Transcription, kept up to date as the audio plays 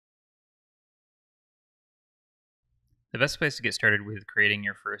The best place to get started with creating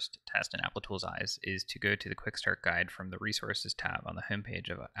your first test in Applitools Eyes is to go to the Quick Start Guide from the Resources tab on the homepage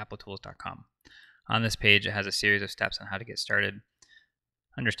of applitools.com. On this page, it has a series of steps on how to get started.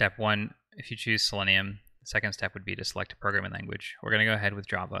 Under step 1, if you choose Selenium, the second step would be to select a programming language. We're going to go ahead with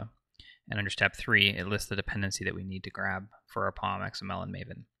Java. And under step 3, it lists the dependency that we need to grab for our POM, XML, and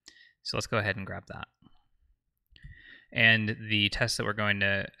Maven. So let's go ahead and grab that. And the test that we're going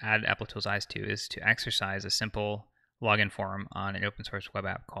to add Applitools Eyes to is to exercise a simple login form on an open source web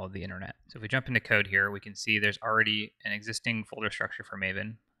app called the Internet. So if we jump into code here, we can see there's already an existing folder structure for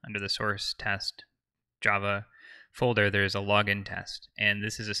Maven. Under the source test Java folder, there's a login test. And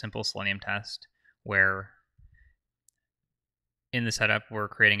this is a simple Selenium test where in the setup, we're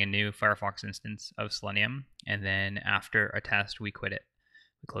creating a new Firefox instance of Selenium. And then after a test, we quit it.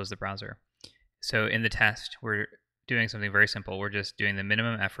 We close the browser. So in the test, we're doing something very simple. We're just doing the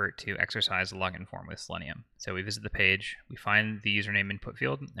minimum effort to exercise the login form with Selenium. So we visit the page, we find the username input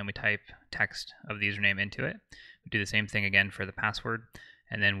field, and we type text of the username into it. We do the same thing again for the password,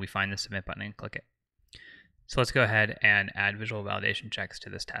 and then we find the submit button and click it. So let's go ahead and add visual validation checks to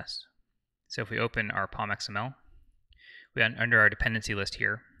this test. So if we open our POM XML, under our dependency list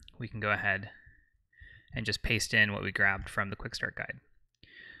here, we can go ahead and just paste in what we grabbed from the Quick Start Guide.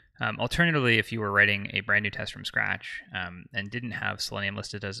 Alternatively, if you were writing a brand new test from scratch and didn't have Selenium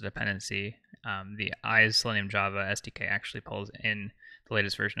listed as a dependency, the Eyes Selenium Java SDK actually pulls in the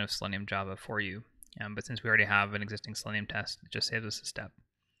latest version of Selenium Java for you. But since we already have an existing Selenium test, it just saves us a step.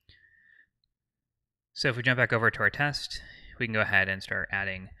 So if we jump back over to our test, we can go ahead and start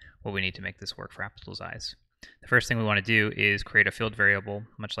adding what we need to make this work for Applitools Eyes. The first thing we want to do is create a field variable,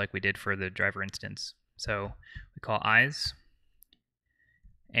 much like we did for the driver instance. So we call eyes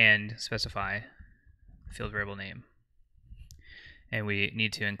and specify the field variable name. And we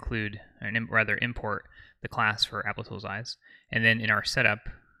need to include, or rather import, the class for Applitools Eyes. And then in our setup,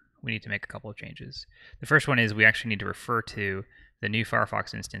 we need to make a couple of changes. The first one is we actually need to refer to the new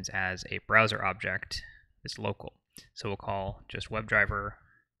Firefox instance as a browser object that's local. So we'll call just WebDriver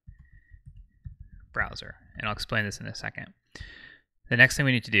browser. And I'll explain this in a second. The next thing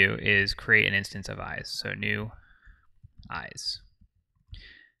we need to do is create an instance of eyes. So new eyes.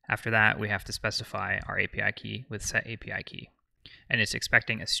 After that, we have to specify our API key with set API key. And it's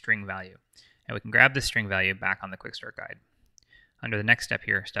expecting a string value. And we can grab this string value back on the Quick Start Guide. Under the next step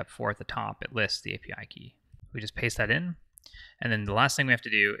here, step 4 at the top, it lists the API key. We just paste that in. And then the last thing we have to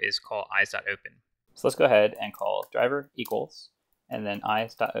do is call eyes.open. So let's go ahead and call driver equals, and then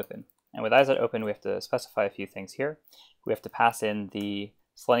eyes.open. And with eyes.open, we have to specify a few things here. We have to pass in the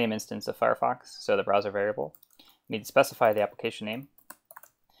Selenium instance of Firefox, so the browser variable. We need to specify the application name,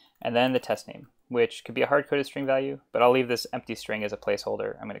 and then the test name, which could be a hard-coded string value, but I'll leave this empty string as a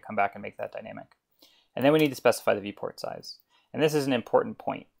placeholder. I'm going to come back and make that dynamic. And then we need to specify the viewport size. And this is an important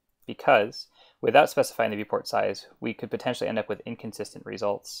point, because without specifying the viewport size, we could potentially end up with inconsistent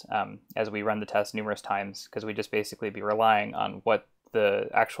results as we run the test numerous times, because we just basically be relying on what the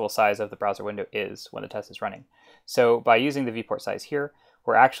actual size of the browser window is when the test is running. So by using the viewport size here,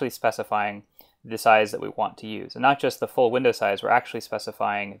 we're actually specifying the size that we want to use. And not just the full window size, we're actually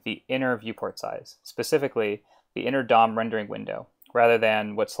specifying the inner viewport size, specifically the inner DOM rendering window, rather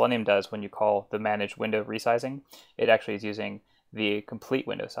than what Selenium does when you call the manage window resizing. It actually is using the complete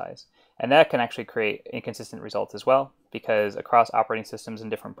window size. And that can actually create inconsistent results as well, because across operating systems and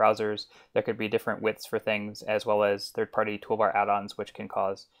different browsers, there could be different widths for things, as well as third-party toolbar add-ons, which can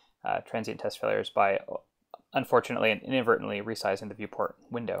cause transient test failures by, unfortunately and inadvertently, resizing the viewport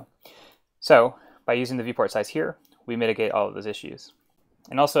window. So by using the viewport size here, we mitigate all of those issues.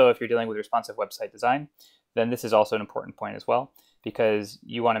 And also, if you're dealing with responsive website design, then this is also an important point as well, because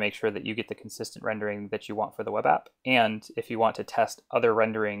you want to make sure that you get the consistent rendering that you want for the web app. And if you want to test other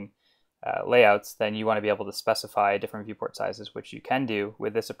rendering layouts, then you want to be able to specify different viewport sizes, which you can do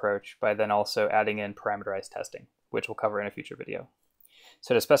with this approach by then also adding in parameterized testing, which we'll cover in a future video.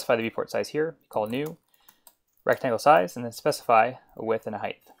 So to specify the viewport size here, call new rectangle size, and then specify a width and a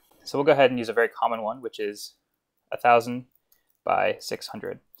height. So we'll go ahead and use a very common one, which is 1000 by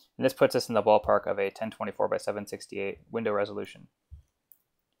 600. And this puts us in the ballpark of a 1024 by 768 window resolution.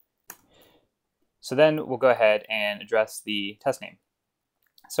 So then we'll go ahead and address the test name.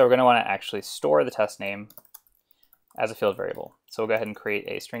 So we're going to want to actually store the test name as a field variable. So we'll go ahead and create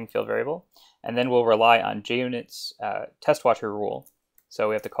a string field variable, and then we'll rely on JUnit's test watcher rule. So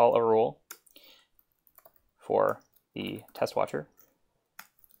we have to call a rule for the test watcher.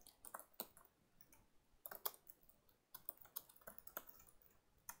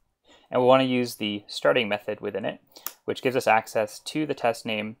 And we'll want to use the starting method within it, which gives us access to the test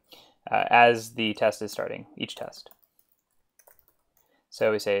name as the test is starting, each test.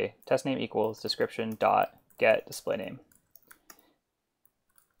 So we say test name equals description dot get display name.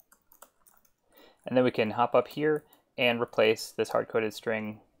 And then we can hop up here and replace this hard-coded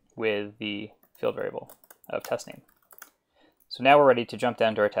string with the field variable of test name. So now we're ready to jump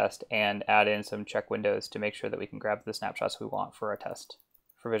down to our test and add in some check windows to make sure that we can grab the snapshots we want for our test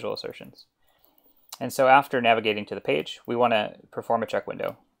for visual assertions. And so after navigating to the page, we want to perform a check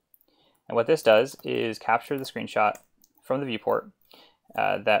window. And what this does is capture the screenshot from the viewport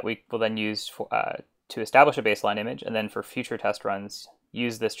that we will then use to establish a baseline image, and then for future test runs,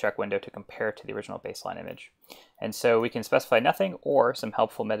 use this check window to compare to the original baseline image. And so we can specify nothing or some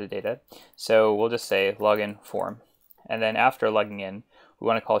helpful metadata. So we'll just say login form. And then after logging in, we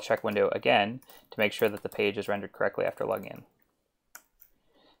want to call check window again to make sure that the page is rendered correctly after logging in.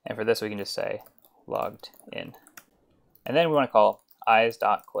 And for this, we can just say logged in. And then we want to call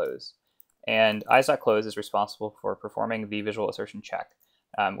eyes.close. And eyes.close is responsible for performing the visual assertion check,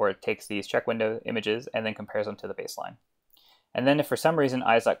 where it takes these check window images and then compares them to the baseline. And then if for some reason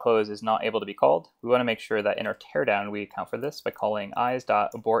eyes.close is not able to be called, we want to make sure that in our teardown we account for this by calling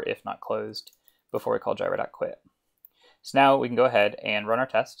eyes.abort if not closed before we call driver.quit. So now we can go ahead and run our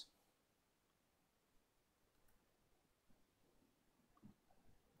test.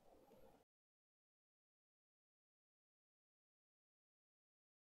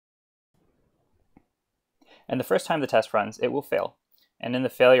 And the first time the test runs, it will fail. And in the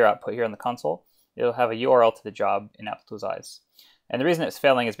failure output here on the console, it'll have a URL to the job in Applitools Eyes. And the reason it's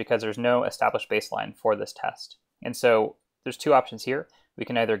failing is because there's no established baseline for this test. And so there's two options here. We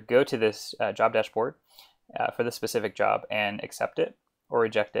can either go to this job dashboard for this specific job and accept it or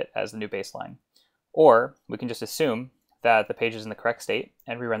reject it as the new baseline. Or we can just assume that the page is in the correct state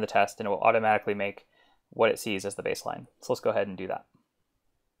and rerun the test, and it will automatically make what it sees as the baseline. So let's go ahead and do that.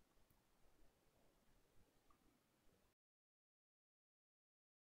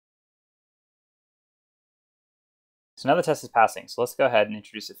 So now the test is passing, so let's go ahead and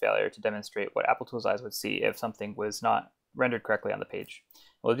introduce a failure to demonstrate what Applitools Eyes would see if something was not rendered correctly on the page.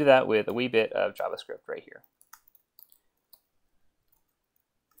 We'll do that with a wee bit of JavaScript right here.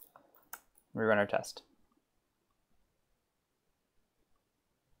 Rerun our test.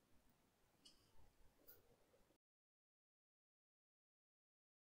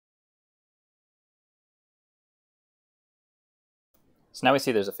 So now we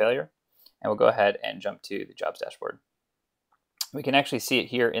see there's a failure, and we'll go ahead and jump to the jobs dashboard. We can actually see it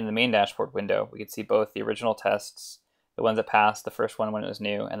here in the main dashboard window. We can see both the original tests, the ones that passed, the first one when it was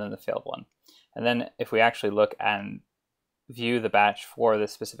new, and then the failed one. And then if we actually look and view the batch for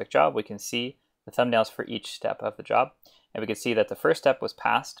this specific job, we can see the thumbnails for each step of the job. And we can see that the first step was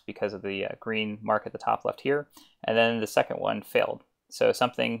passed because of the green mark at the top left here, and then the second one failed. So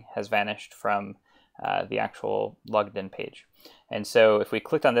something has vanished from the actual logged in page. And so if we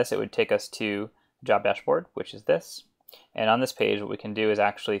clicked on this, it would take us to the job dashboard, which is this. And on this page, what we can do is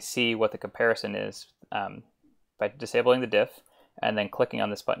actually see what the comparison is by disabling the diff, and then clicking on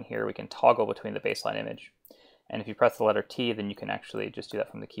this button here, we can toggle between the baseline image. And if you press the letter T, then you can actually just do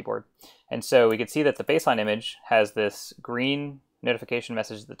that from the keyboard. And so we can see that the baseline image has this green notification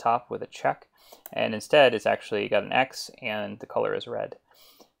message at the top with a check, and instead it's actually got an X and the color is red.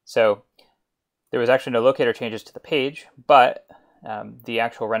 So there was actually no locator changes to the page, but the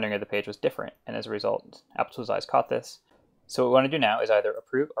actual rendering of the page was different, and as a result, Applitools Eyes caught this. So what we want to do now is either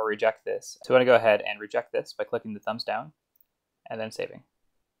approve or reject this. So we want to go ahead and reject this by clicking the thumbs down and then saving.